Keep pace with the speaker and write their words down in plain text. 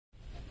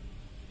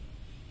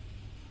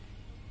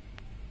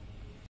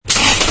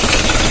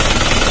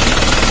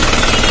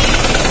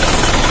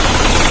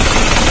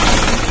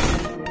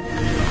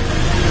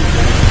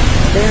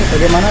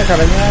bagaimana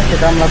caranya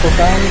kita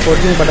melakukan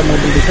purging pada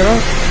mobil diesel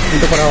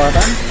untuk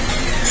perawatan,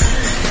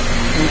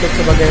 untuk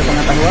sebagai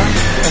pengetahuan.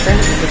 Oke,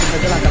 ikuti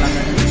saja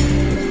langkah-langkahnya.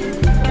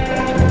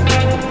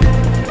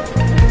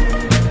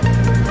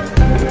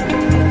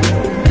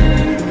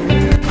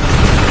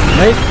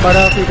 Baik,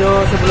 pada video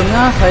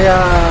sebelumnya saya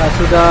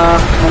sudah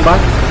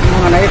membahas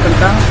mengenai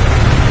tentang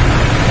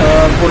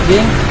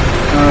purging.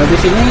 Di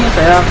sini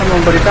saya akan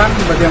memberikan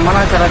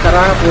bagaimana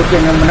cara-cara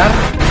purging yang benar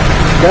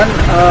dan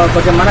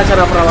bagaimana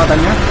cara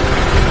perawatannya.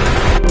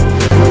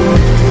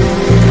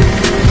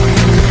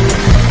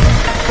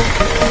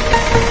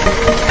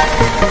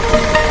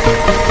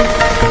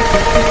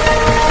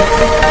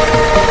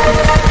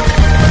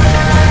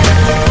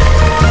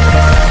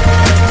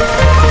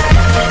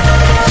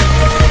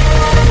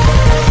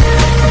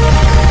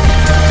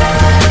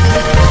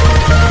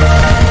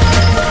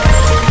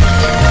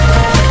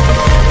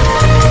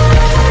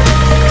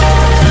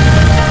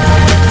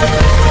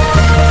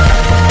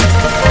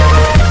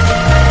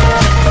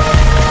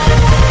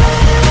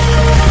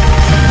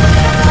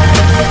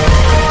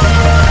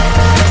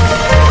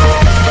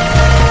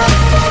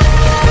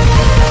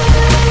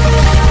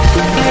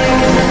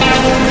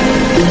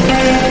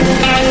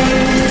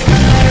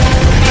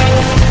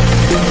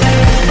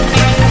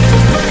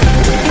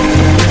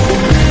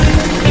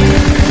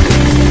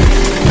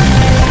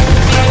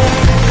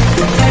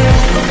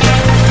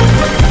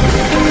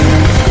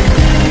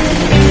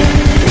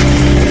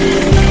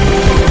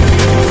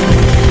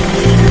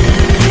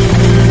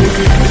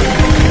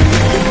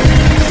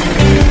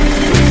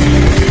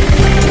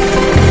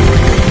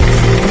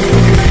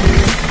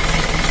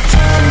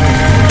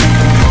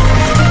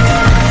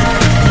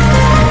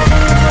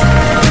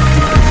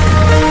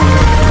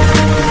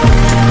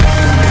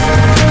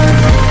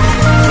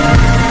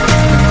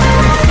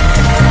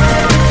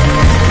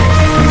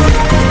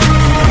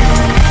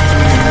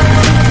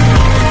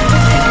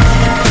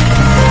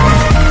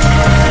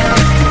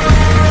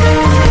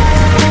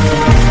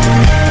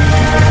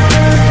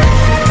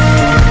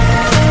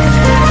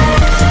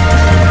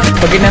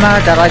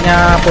 Beginilah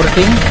caranya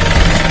purging.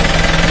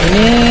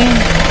 Ini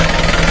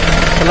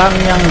selang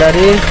yang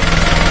dari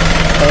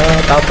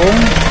tabung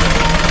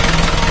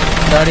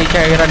dari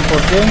cairan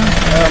purging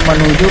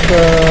menuju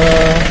ke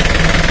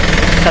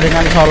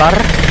saringan solar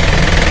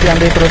yang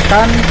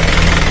diteruskan,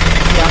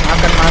 yang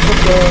akan masuk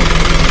ke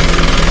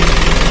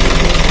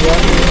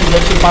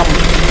mesin pump.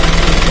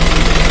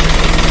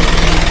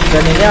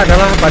 Dan ini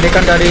adalah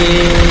balikan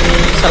dari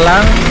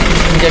selang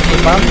injeksi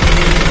pump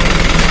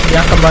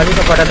yang kembali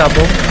kepada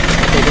tabung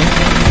ini.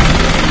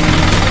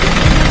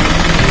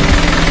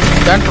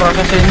 Dan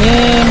proses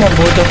ini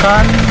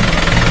membutuhkan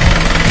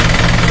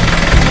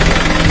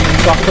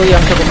waktu yang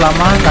cukup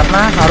lama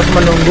karena harus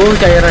menunggu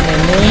cairan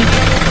ini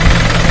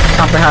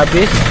sampai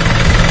habis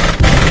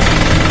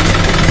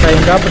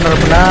sehingga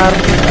benar-benar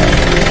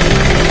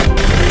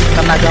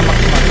tenaga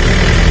maksimal.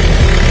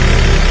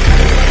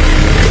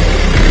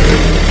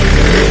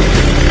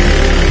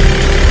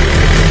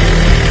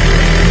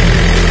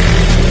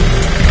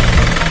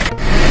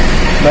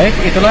 Baik,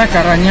 itulah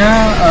caranya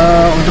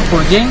untuk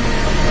purging.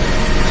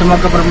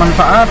 Semoga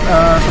bermanfaat,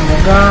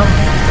 semoga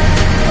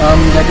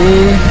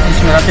menjadi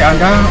inspirasi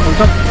Anda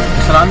untuk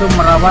selalu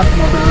merawat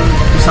mobil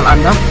diesel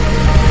Anda.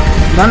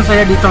 Dan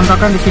saya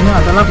dicontohkan di sini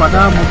adalah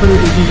pada mobil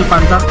Isuzu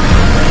Panther.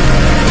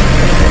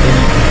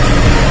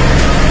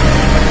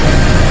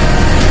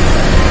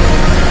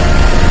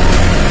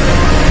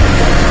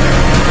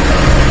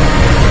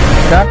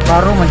 Dan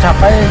baru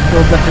mencapai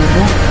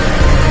 12.000.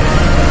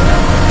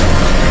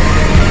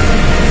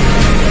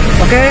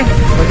 Oke,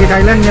 bagi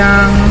kalian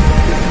yang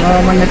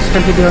menyaksikan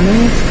video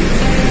ini,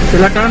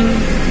 silakan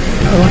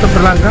untuk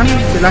berlangganan,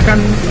 silakan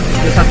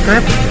di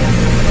subscribe,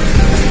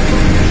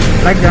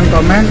 like dan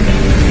komen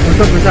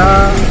untuk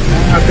bisa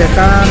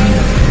mengupdatekan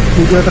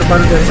video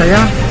terbaru dari saya.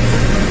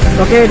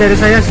 Oke, dari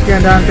saya sekian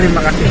dan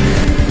terima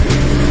kasih.